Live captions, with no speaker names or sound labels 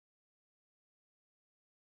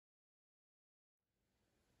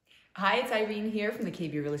Hi, it's Irene here from the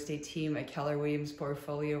KB Real Estate team at Keller Williams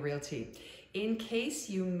Portfolio Realty. In case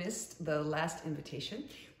you missed the last invitation,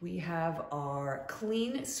 we have our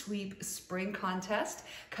Clean Sweep Spring Contest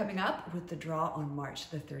coming up with the draw on March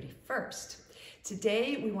the 31st.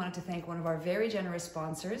 Today, we wanted to thank one of our very generous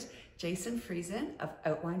sponsors, Jason Friesen of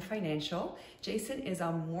Outline Financial. Jason is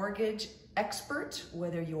a mortgage expert,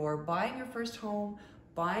 whether you're buying your first home,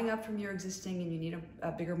 buying up from your existing and you need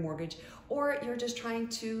a bigger mortgage, or you're just trying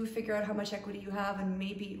to figure out how much equity you have and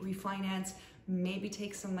maybe refinance, maybe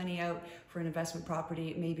take some money out for an investment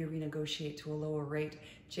property, maybe renegotiate to a lower rate.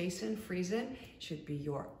 Jason Friesen should be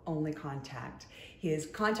your only contact. His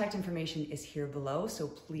contact information is here below, so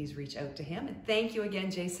please reach out to him. And thank you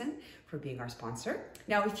again, Jason, for being our sponsor.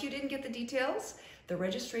 Now, if you didn't get the details, the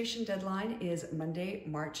registration deadline is Monday,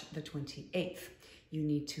 March the 28th. You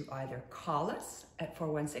need to either call us at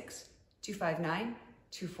 416-259-2444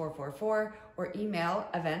 or email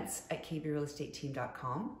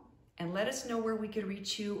events@kbrealestateteam.com and let us know where we could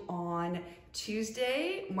reach you on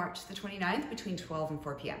Tuesday, March the 29th between 12 and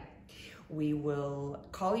 4 p.m. We will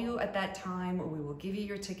call you at that time, we will give you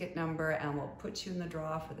your ticket number, and we'll put you in the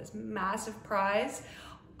draw for this massive prize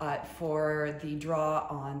for the draw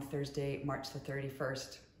on Thursday, March the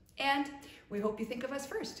 31st. And we hope you think of us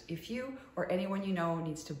first if you or anyone you know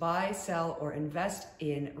needs to buy, sell, or invest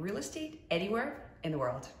in real estate anywhere in the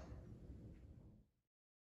world.